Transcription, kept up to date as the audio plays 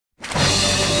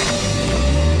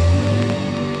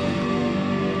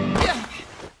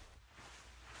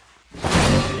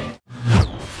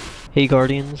Hey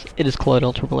Guardians, it is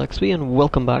CloudLXXXV and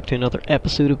welcome back to another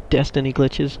episode of Destiny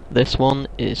Glitches. This one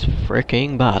is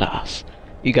freaking badass.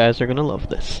 You guys are gonna love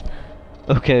this.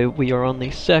 Okay, we are on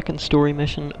the second story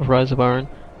mission of Rise of Iron.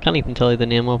 Can't even tell you the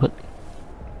name of it.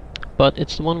 But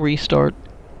it's the one where you start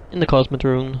in the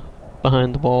Cosmodrome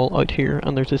behind the wall out here,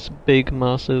 and there's this big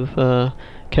massive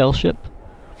Kel ship.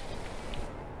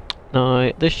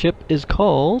 Now, this ship is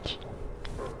called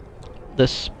the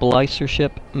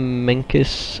SPLICERSHIP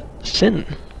MENKIS-SYN.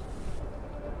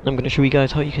 I'm going to show you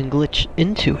guys how you can glitch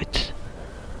into it.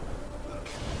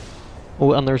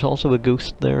 Oh, and there's also a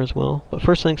ghost there as well. But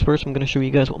first things first, I'm going to show you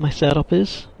guys what my setup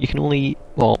is. You can only,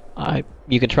 well,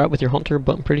 you can try it with your hunter,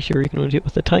 but I'm pretty sure you can only do it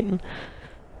with the Titan.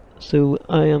 So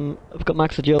I've got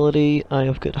max agility, I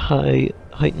have got high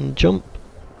heightened jump,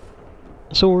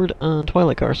 sword, and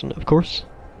Twilight Garrison, of course.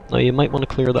 Now you might want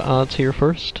to clear the ads here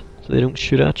first, so they don't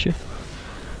shoot at you.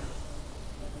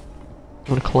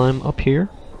 I'm going to climb up here.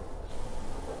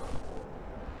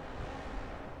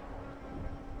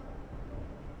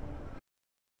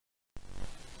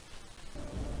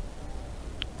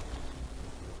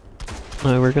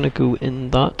 Now we're going to go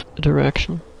in that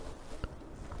direction.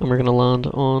 And we're going to land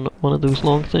on one of those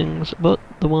long things, but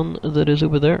the one that is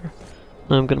over there.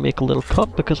 Now I'm going to make a little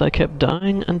cut because I kept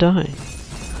dying and dying.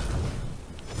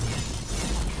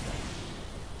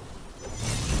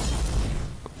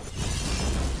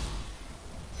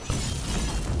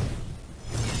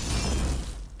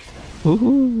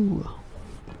 Ooh!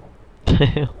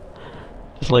 Damn.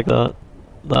 Just like that.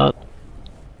 That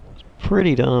is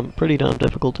pretty damn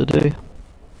difficult to do.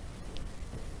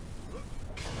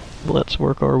 Let's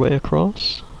work our way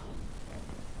across.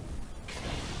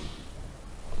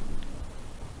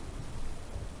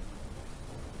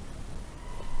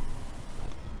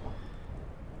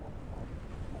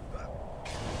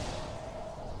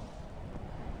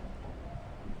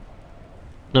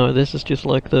 No, this is just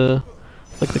like the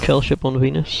Kel ship on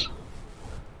Venus.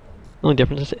 The only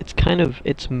difference is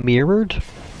it's mirrored.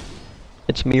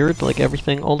 It's mirrored, like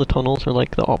everything, all the tunnels are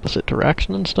like the opposite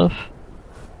direction and stuff.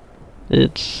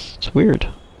 It's weird.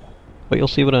 But you'll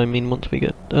see what I mean once we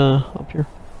get up here.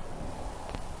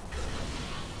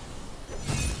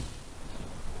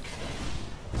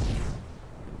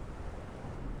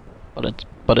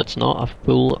 But it's not a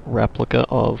full replica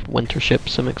of Wintership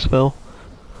simiks-fel.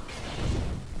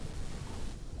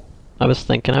 I was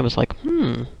thinking, I was like,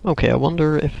 okay, I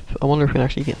wonder if we can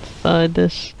actually get inside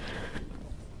this.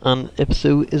 And if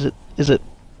so, is it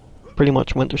pretty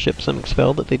much Wintership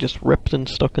simiks-fel that they just ripped and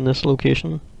stuck in this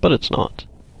location? But it's not.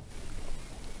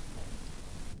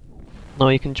 Now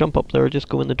you can jump up there, just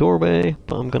go in the doorway,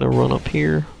 but I'm gonna run up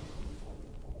here.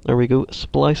 There we go,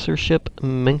 SPLICERSHIP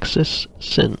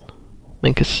MENKIS-SYN.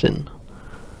 MENKIS-SYN.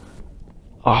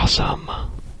 Awesome.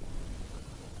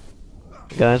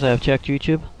 Guys, I have checked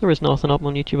YouTube. There is nothing up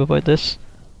on YouTube about this.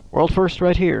 World first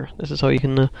right here. This is how you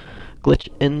can glitch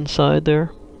inside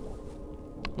there.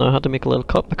 Now I had to make a little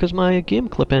cut because my game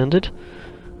clip ended.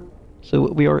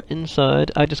 So we are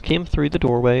inside. I just came through the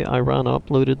doorway, I ran up,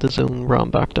 loaded the zone, ran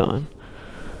back down.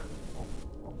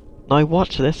 Now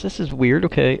watch this, this is weird,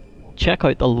 okay. Check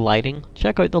out the lighting.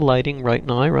 Check out the lighting right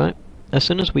now, right? As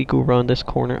soon as we go around this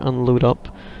corner and load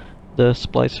up the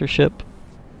SPLICERSHIP,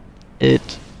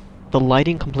 the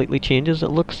lighting completely changes.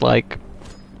 It looks like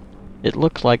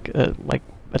a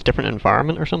different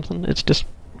environment or something. It's just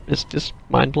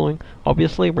mind blowing.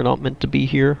 Obviously, we're not meant to be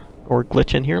here or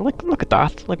glitch in here. Like, look at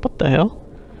that. Like, what the hell?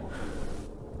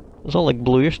 It's all like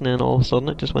bluish, and then all of a sudden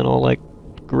it just went all like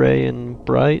grey and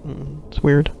bright, and it's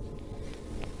weird.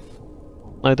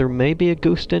 Now there may be a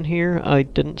ghost in here. I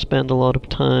didn't spend a lot of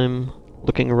time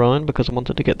looking around because I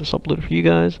wanted to get this uploaded for you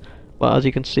guys. But as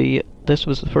you can see, this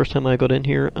was the first time I got in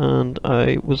here, and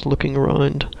I was looking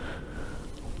around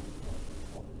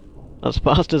as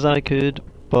fast as I could,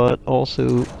 but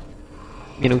also,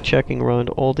 you know, checking around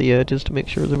all the edges to make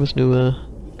sure there was no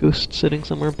ghost sitting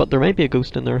somewhere. But there might be a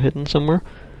ghost in there hidden somewhere.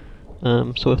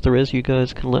 So if there is, you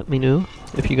guys can let me know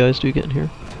if you guys do get in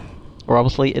here. Or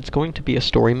obviously, it's going to be a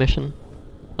story mission.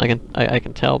 I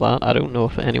can tell that. I don't know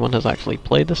if anyone has actually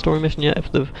played the story mission yet,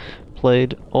 if they've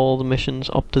played all the missions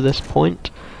up to this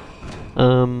point.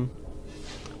 But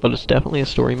it's definitely a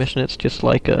story mission. It's just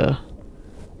like the,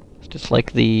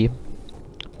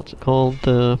 what's it called,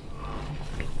 you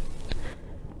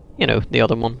know, the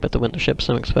other one, but the Wintership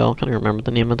simiks-fel. Can't even remember the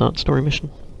name of that story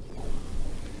mission.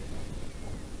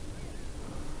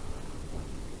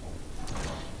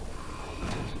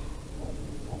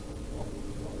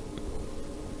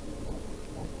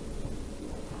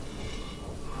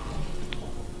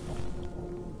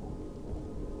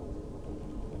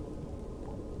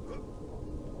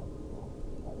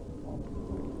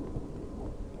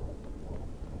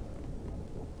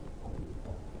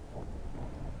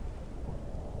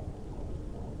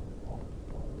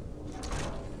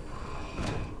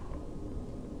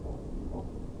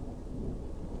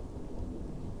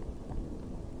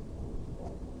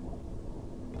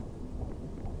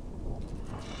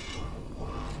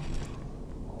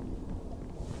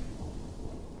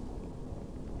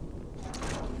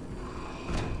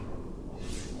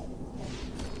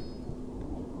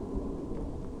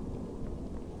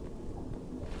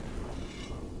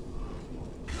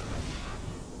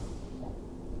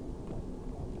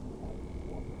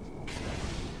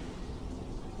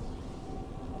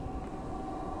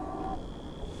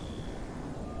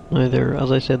 Now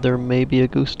as I said, there may be a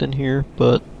ghost in here,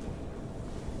 but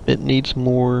it needs a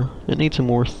more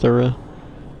thorough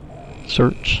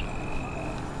search.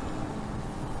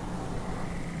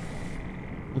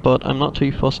 But I'm not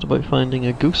too fussed about finding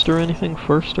a ghost or anything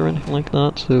first or anything like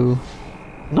that, so...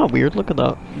 Not weird, look at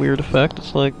that weird effect,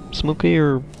 it's like smoky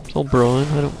or it's all brown,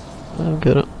 I don't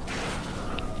get it.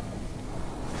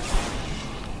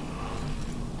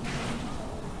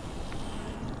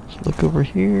 Let's look over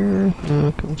here,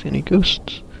 no, can't see any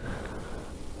ghosts.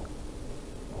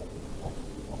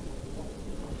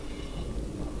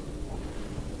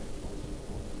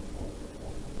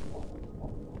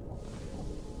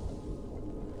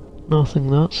 Nothing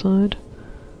that side,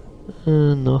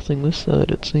 and nothing this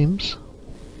side it seems.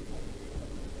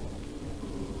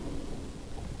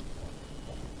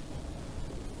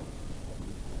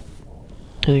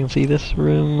 As you can see, this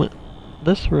room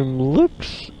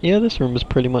looks, yeah, this room is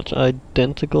pretty much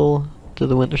identical to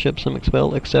the winter ship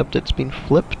simiks-fel, except it's been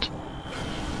flipped.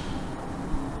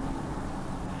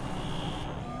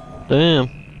 Damn.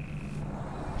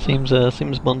 Seems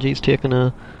Bungie's taken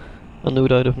a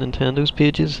note out of Nintendo's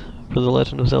pages for The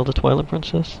Legend of Zelda Twilight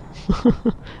Princess.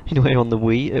 Anyway, on the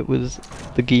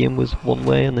Wii, the game was one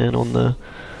way, and then on the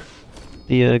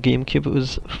GameCube it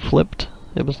was flipped.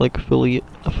 It was like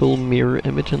a full mirror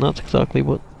image, and that's exactly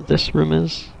what this room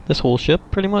is. This whole ship,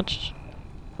 pretty much.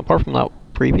 Apart from that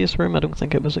previous room, I don't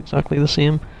think it was exactly the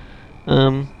same.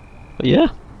 But yeah,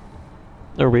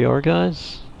 there we are,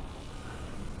 guys.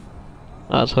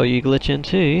 That's how you glitch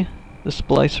into the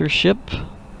SPLICERSHIP.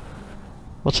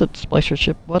 What's it?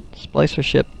 SPLICERSHIP? What?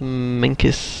 SPLICERSHIP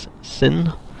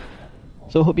MENKIS-SYN.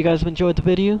 So hope you guys have enjoyed the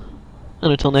video,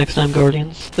 and until next time,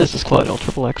 Guardians, this is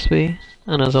CloudLXXXV,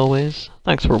 and as always,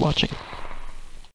 thanks for watching.